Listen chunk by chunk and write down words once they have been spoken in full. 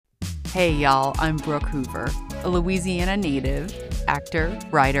Hey y'all, I'm Brooke Hoover, a Louisiana native, actor,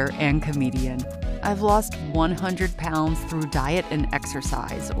 writer, and comedian. I've lost 100 pounds through diet and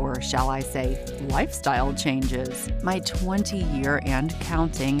exercise, or shall I say, lifestyle changes. My 20-year and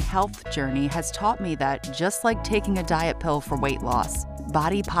counting health journey has taught me that just like taking a diet pill for weight loss,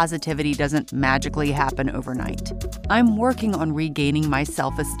 body positivity doesn't magically happen overnight. I'm working on regaining my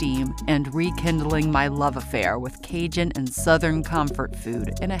self-esteem and rekindling my love affair with Cajun and Southern comfort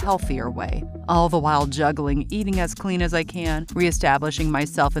food in a healthier way, all the while juggling eating as clean as I can, reestablishing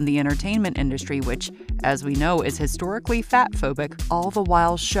myself in the entertainment industry, which, as we know, is historically fat-phobic, all the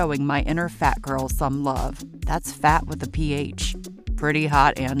while showing my inner fat girl some love. That's fat with a PH. Pretty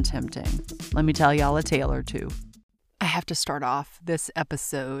hot and tempting. Let me tell y'all a tale or two. I have to start off this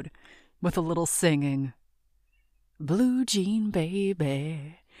episode with a little singing. Blue jean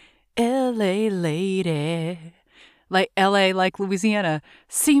baby, LA lady. Like LA, like Louisiana,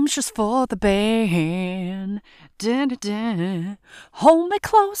 seamstress for the band. Dun, dun, dun. Hold me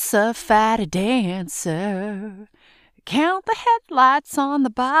closer, fatty dancer. Count the headlights on the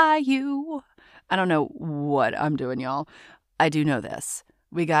bayou. I don't know what I'm doing, y'all. I do know this.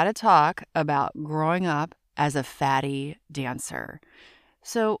 We gotta talk about growing up as a fatty dancer.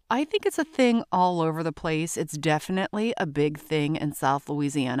 So I think it's a thing all over the place. It's definitely a big thing in South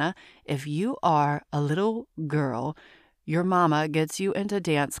Louisiana. If you are a little girl, your mama gets you into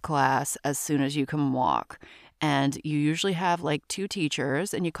dance class as soon as you can walk. And you usually have like two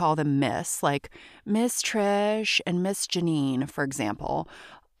teachers and you call them Miss, like Miss Trish and Miss Janine, for example.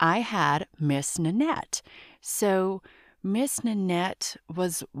 I had Miss Nanette. So Miss Nanette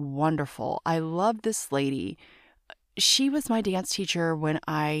was wonderful. I loved this lady. She was my dance teacher when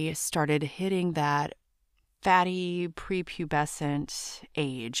I started hitting that fatty prepubescent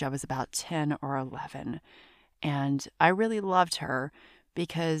age. I was about 10 or 11. And I really loved her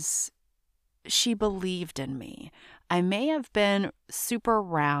because she believed in me. I may have been super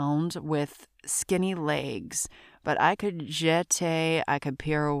round with skinny legs, but I could jeté, I could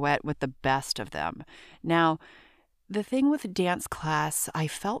pirouette with the best of them. Now, the thing with dance class, I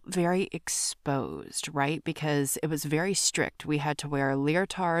felt very exposed, right? Because it was very strict. We had to wear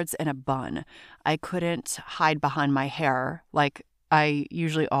leotards and a bun. I couldn't hide behind my hair like I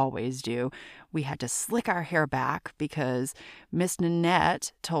usually always do. We had to slick our hair back because Miss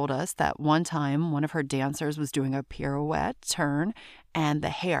Nanette told us that one time one of her dancers was doing a pirouette turn and the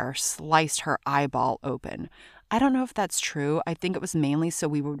hair sliced her eyeball open. I don't know if that's true. I think it was mainly so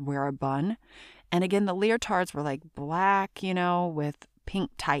we would wear a bun. And again, the leotards were like black, with pink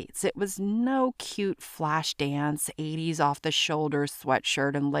tights. It was no cute flash dance, 80s off the shoulder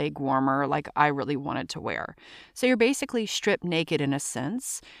sweatshirt and leg warmer like I really wanted to wear. So you're basically stripped naked in a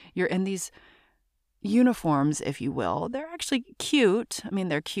sense. You're in these uniforms, if you will. They're actually cute. I mean,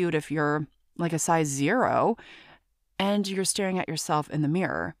 they're cute if you're like a size 0 and you're staring at yourself in the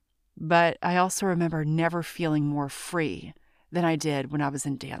mirror. But I also remember never feeling more free than I did when I was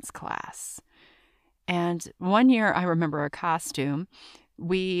in dance class. And one year, I remember a costume.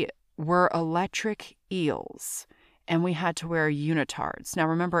 We were electric eels, and we had to wear unitards. Now,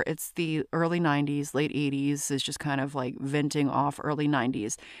 remember, it's the early 90s, late 80s is just kind of like venting off early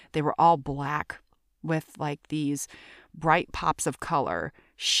 90s. They were all black with like these bright pops of color,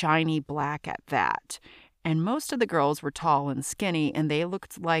 shiny black at that. And most of the girls were tall and skinny, and they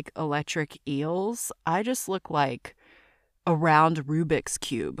looked like electric eels. I just looked like a round Rubik's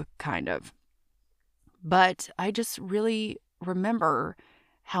Cube, kind of. But I just really remember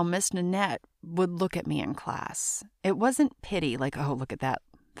how Miss Nanette would look at me in class. It wasn't pity, like, oh, look at that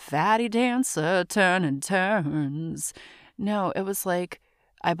fatty dancer turning turns. No, it was like,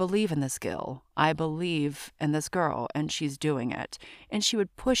 I believe in this girl. I believe in this girl, and she's doing it. And she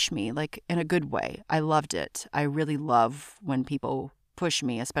would push me, like, in a good way. I loved it. I really love when people push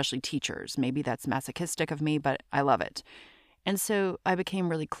me, especially teachers. Maybe that's masochistic of me, but I love it. And so I became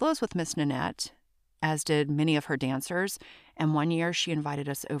really close with Miss Nanette, as did many of her dancers, and one year she invited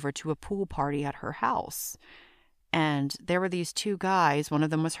us over to a pool party at her house. And there were these two guys, one of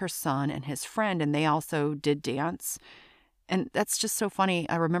them was her son and his friend, and they also did dance. And that's just so funny.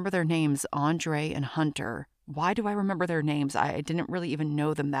 I remember their names, Andre and Hunter. Why do I remember their names? I didn't really even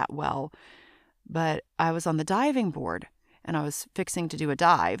know them that well. But I was on the diving board, and I was fixing to do a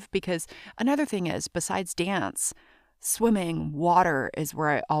dive, because another thing is, besides dance, swimming, water is where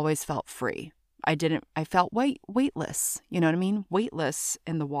I always felt free. I felt weightless, you know what I mean? Weightless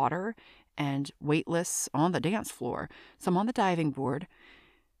in the water and weightless on the dance floor. So I'm on the diving board,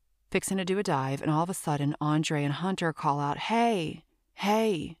 fixing to do a dive, and all of a sudden, Andre and Hunter call out, hey,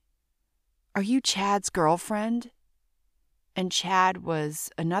 are you Chad's girlfriend? And Chad was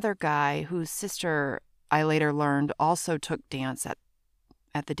another guy whose sister, I later learned, also took dance at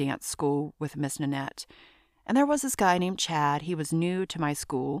the dance school with Miss Nanette. And there was this guy named Chad. He was new to my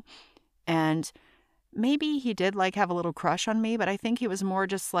school. And maybe he did like have a little crush on me, but I think he was more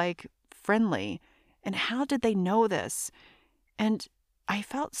just like friendly. And how did they know this? And I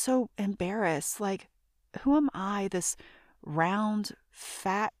felt so embarrassed. Like, who am I, this round,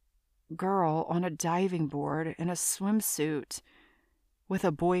 fat girl on a diving board in a swimsuit with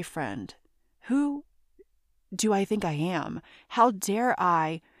a boyfriend? Who do I think I am? How dare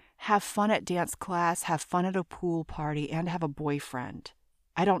I have fun at dance class, have fun at a pool party, and have a boyfriend?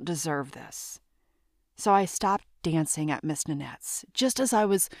 I don't deserve this. So I stopped dancing at Miss Nanette's just as I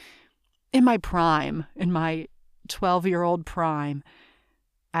was in my prime, in my 12-year-old prime.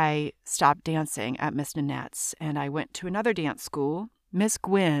 I stopped dancing at Miss Nanette's and I went to another dance school, Miss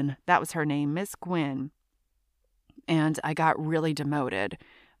Gwynn, that was her name, Miss Gwynn. And I got really demoted.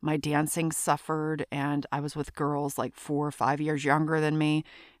 My dancing suffered and I was with girls like 4 or 5 years younger than me.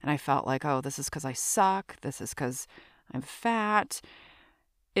 And I felt like, oh, this is because I suck. This is because I'm fat.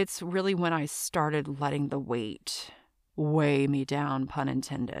 It's really when I started letting the weight weigh me down, pun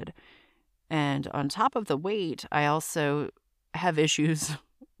intended. And on top of the weight, I also have issues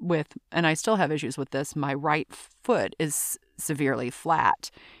with, and I still have issues with this, my right foot is severely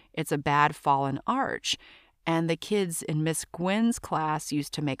flat. It's a bad fallen arch. And the kids in Miss Gwynn's class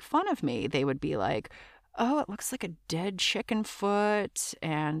used to make fun of me. They would be like, oh, it looks like a dead chicken foot.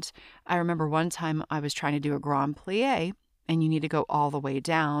 And I remember one time I was trying to do a grand plie, and you need to go all the way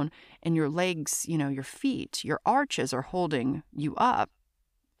down, and your legs, your feet, your arches are holding you up.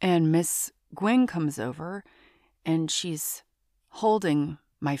 And Miss Gwynn comes over, and she's holding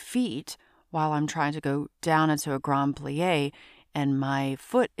my feet while I'm trying to go down into a grand plie, and my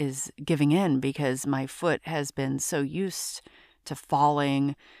foot is giving in because my foot has been so used to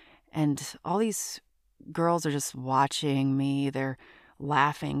falling. And all these girls are just watching me. They're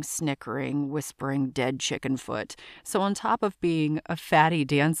laughing, snickering, whispering, dead chicken foot. So on top of being a fatty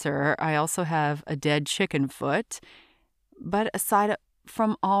dancer, I also have a dead chicken foot. But aside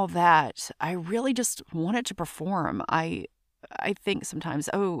from all that, I really just wanted to perform. I think sometimes,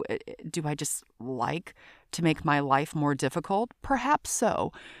 do I just like to make my life more difficult? Perhaps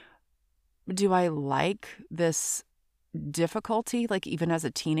so. Do I like this difficulty, like even as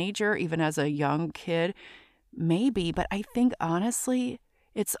a teenager, even as a young kid? Maybe, but I think honestly,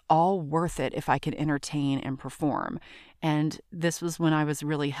 it's all worth it if I can entertain and perform. And this was when I was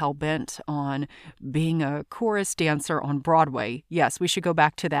really hell-bent on being a chorus dancer on Broadway. Yes, we should go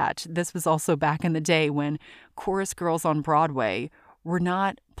back to that. This was also back in the day when chorus girls on Broadway were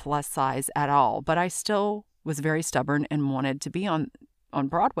not plus size at all. But I still was very stubborn and wanted to be on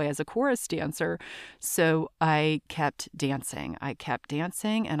Broadway as a chorus dancer. So I kept dancing.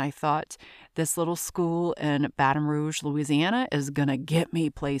 And I thought, this little school in Baton Rouge, Louisiana is going to get me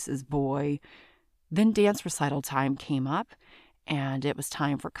places, boy. Then dance recital time came up, and it was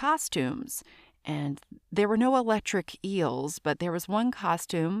time for costumes. And there were no electric eels, but there was one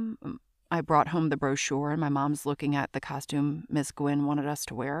costume. I brought home the brochure, and my mom's looking at the costume Miss Gwynn wanted us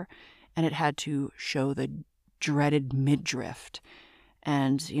to wear, and it had to show the dreaded midriff.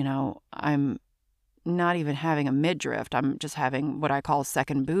 And, I'm not even having a midriff. I'm just having what I call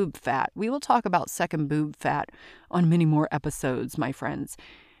second boob fat. We will talk about second boob fat on many more episodes, my friends.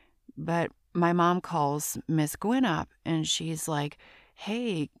 But my mom calls Miss Gwynn up, and she's like,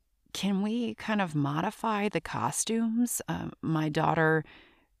 hey, can we kind of modify the costumes? My daughter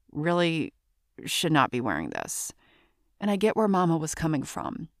really should not be wearing this. And I get where Mama was coming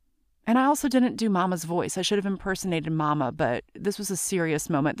from. And I also didn't do Mama's voice. I should have impersonated Mama, but this was a serious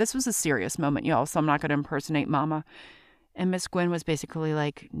moment. Y'all, so I'm not going to impersonate Mama. And Miss Gwynn was basically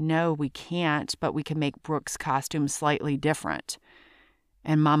like, no, we can't, but we can make Brooke's costume slightly different.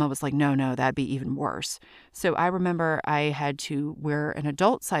 And Mama was like, no, that'd be even worse. So I remember I had to wear an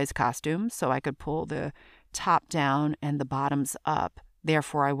adult-size costume so I could pull the top down and the bottoms up.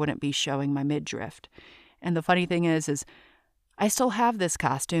 Therefore, I wouldn't be showing my midriff. And the funny thing is I still have this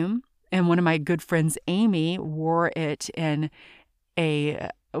costume. And one of my good friends, Amy, wore it in a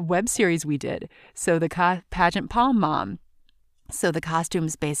web series we did. So the Pageant Pom Mom. So the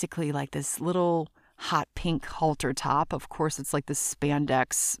costume's basically like this little hot pink halter top. Of course, it's like this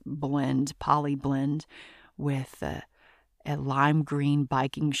spandex blend, poly blend with a lime green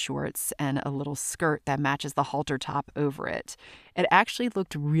biking shorts and a little skirt that matches the halter top over it. It actually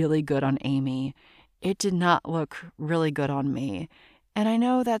looked really good on Amy. It did not look really good on me. And I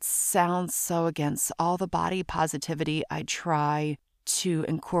know that sounds so against all the body positivity I try to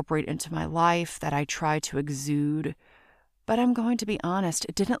incorporate into my life, that I try to exude. But I'm going to be honest,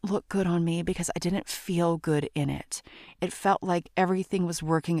 it didn't look good on me because I didn't feel good in it. It felt like everything was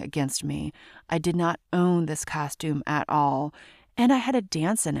working against me. I did not own this costume at all, and I had to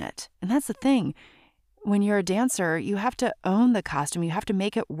dance in it. And that's the thing. When you're a dancer, you have to own the costume. You have to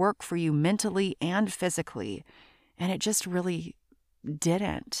make it work for you mentally and physically. And it just really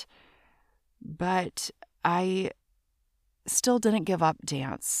didn't. But I still didn't give up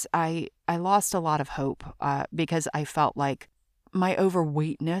dance. I lost a lot of hope because I felt like my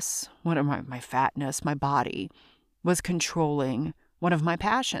overweightness, my fatness, my body was controlling one of my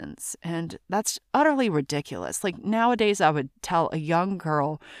passions. And that's utterly ridiculous. Like nowadays, I would tell a young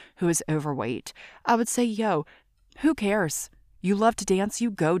girl who is overweight, I would say, yo, who cares? You love to dance, you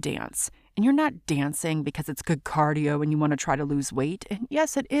go dance. And you're not dancing because it's good cardio and you want to try to lose weight. And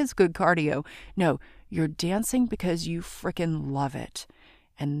yes, it is good cardio. No, you're dancing because you frickin' love it.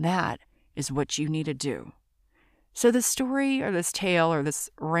 And that is what you need to do. So this story or this tale or this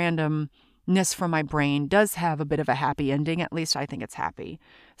randomness from my brain does have a bit of a happy ending. At least I think it's happy.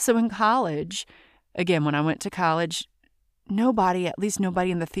 So in college, again, when I went to college, nobody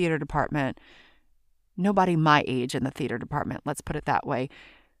in the theater department, nobody my age in the theater department, let's put it that way,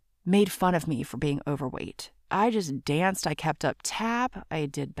 made fun of me for being overweight. I just danced. I kept up tap. I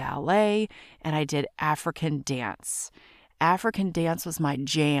did ballet and I did African dance. African dance was my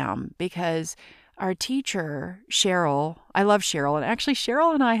jam because our teacher, Cheryl, I love Cheryl. And actually,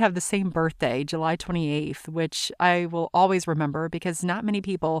 Cheryl and I have the same birthday, July 28th, which I will always remember because not many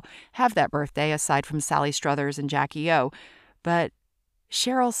people have that birthday aside from Sally Struthers and Jackie O. But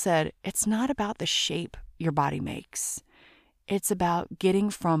Cheryl said, it's not about the shape your body makes. It's about getting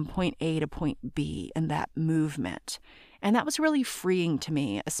from point A to point B and that movement. And that was really freeing to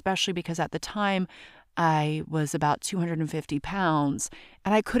me, especially because at the time I was about 250 pounds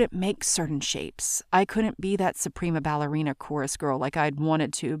and I couldn't make certain shapes. I couldn't be that Suprema ballerina chorus girl like I'd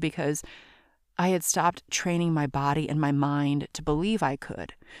wanted to because I had stopped training my body and my mind to believe I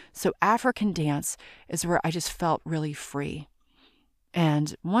could. So African dance is where I just felt really free.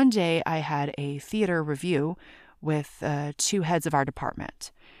 And one day I had a theater review with two heads of our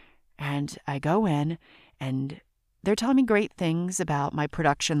department. And I go in and they're telling me great things about my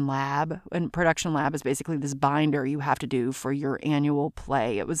production lab. And production lab is basically this binder you have to do for your annual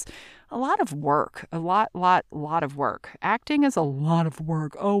play. It was a lot of work, a lot of work. Acting is a lot of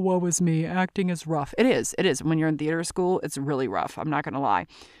work. Oh, woe is me. Acting is rough. It is. When you're in theater school, it's really rough. I'm not going to lie.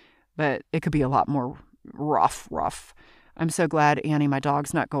 But it could be a lot more rough. I'm so glad Annie, my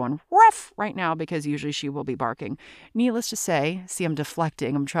dog's not going ruff right now because usually she will be barking. Needless to say, see, I'm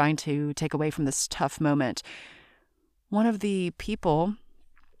deflecting. I'm trying to take away from this tough moment. One of the people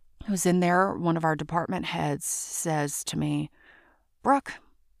who's in there, one of our department heads, says to me, Brooke,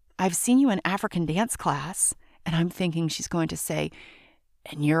 I've seen you in African dance class. And I'm thinking she's going to say,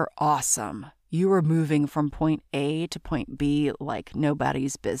 and you're awesome. You were moving from point A to point B like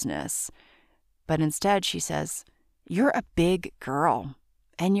nobody's business. But instead she says, you're a big girl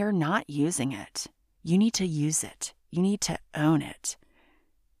and you're not using it. You need to use it. You need to own it.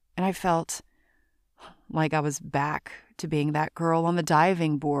 And I felt like I was back to being that girl on the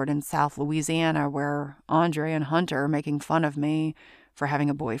diving board in South Louisiana where Andre and Hunter are making fun of me for having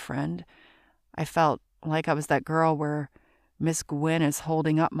a boyfriend. I felt like I was that girl where Miss Gwen is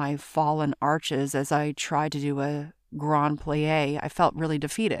holding up my fallen arches as I tried to do a grand plie. I felt really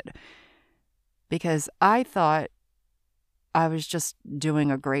defeated because I thought I was just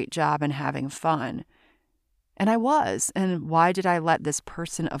doing a great job and having fun. And I was. And why did I let this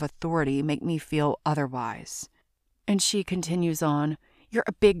person of authority make me feel otherwise? And she continues on, you're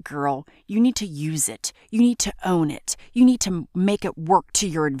a big girl. You need to use it. You need to own it. You need to make it work to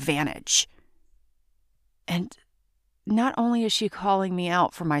your advantage. And not only is she calling me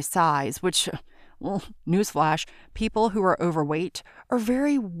out for my size, which, well, newsflash, people who are overweight are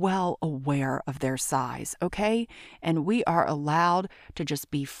very well aware of their size, okay? And we are allowed to just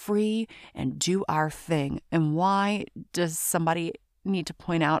be free and do our thing. And why does somebody need to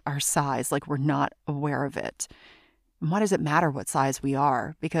point out our size like we're not aware of it? And why does it matter what size we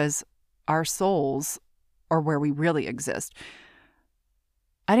are? Because our souls are where we really exist.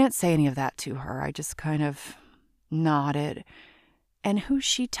 I didn't say any of that to her. I just kind of nodded. And who's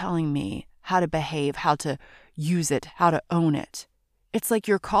she telling me how to behave, how to use it, how to own it? It's like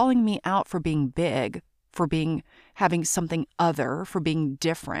you're calling me out for being big, for having something other, for being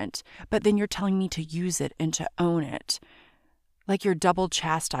different, but then you're telling me to use it and to own it. Like you're double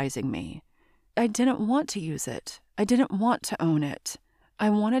chastising me. I didn't want to use it. I didn't want to own it. I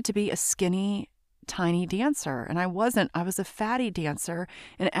wanted to be a skinny, tiny dancer, and I wasn't. I was a fatty dancer,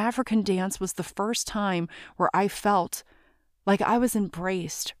 and African dance was the first time where I felt Like I was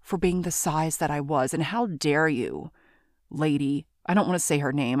embraced for being the size that I was. And how dare you, lady, I don't want to say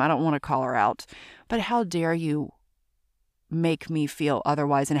her name, I don't want to call her out, but how dare you make me feel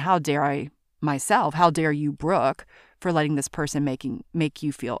otherwise? And how dare I myself, how dare you, Brooke, for letting this person make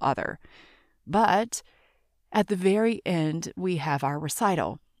you feel other? But at the very end, we have our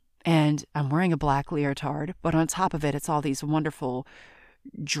recital. And I'm wearing a black leotard, but on top of it, it's all these wonderful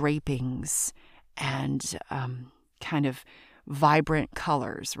drapings and kind of vibrant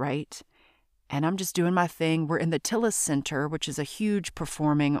colors, right? And I'm just doing my thing. We're in the Tillis Center, which is a huge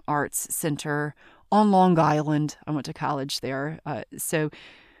performing arts center on Long Island. I went to college there. So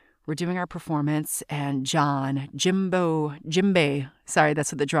we're doing our performance, and Djembe, sorry,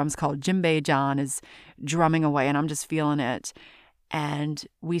 that's what the drum's called. Djembe John is drumming away, and I'm just feeling it. And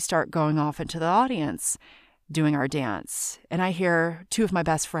we start going off into the audience doing our dance. And I hear two of my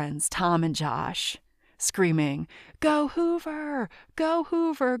best friends, Tom and Josh, screaming, "Go Hoover! Go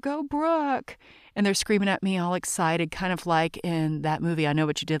Hoover! Go Brooke!" And they're screaming at me all excited, kind of like in that movie, I Know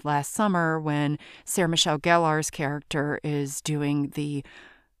What You Did Last Summer, when Sarah Michelle Gellar's character is doing the,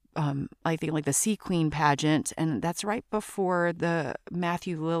 I think like the Sea Queen pageant. And that's right before the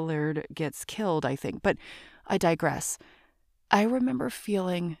Matthew Lillard gets killed, I think. But I digress. I remember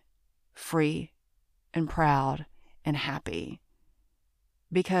feeling free and proud and happy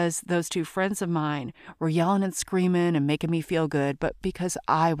because those two friends of mine were yelling and screaming and making me feel good, but because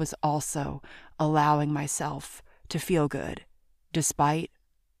I was also allowing myself to feel good despite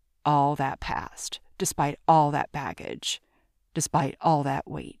all that past, despite all that baggage, despite all that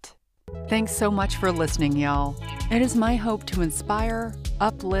weight. Thanks so much for listening, y'all. It is my hope to inspire,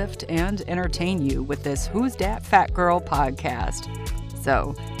 uplift, and entertain you with this Who's Dat Fat Girl podcast.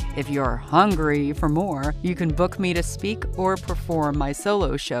 So, if you're hungry for more, you can book me to speak or perform my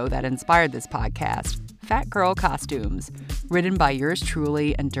solo show that inspired this podcast, Fat Girl Costumes, written by yours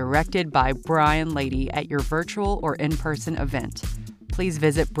truly and directed by Brian Lady at your virtual or in-person event. Please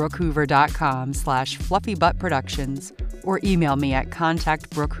visit brookehoover.com/fluffybuttproductions or email me at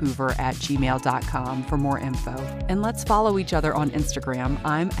contactbrookhoover@gmail.com for more info. And let's follow each other on Instagram.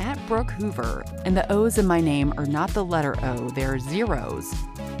 I'm at Brooke Hoover, and the O's in my name are not the letter O, they're zeros.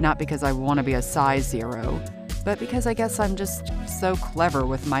 Not because I want to be a size 0, but because I guess I'm just so clever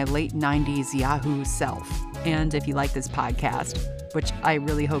with my late 90s Yahoo self. And if you like this podcast, which I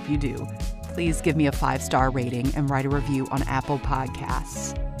really hope you do, please give me a 5-star rating and write a review on Apple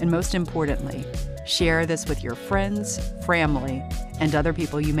Podcasts. And most importantly, share this with your friends, family, and other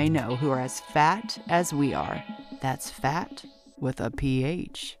people you may know who are as fat as we are. That's fat with a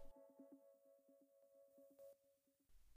PH.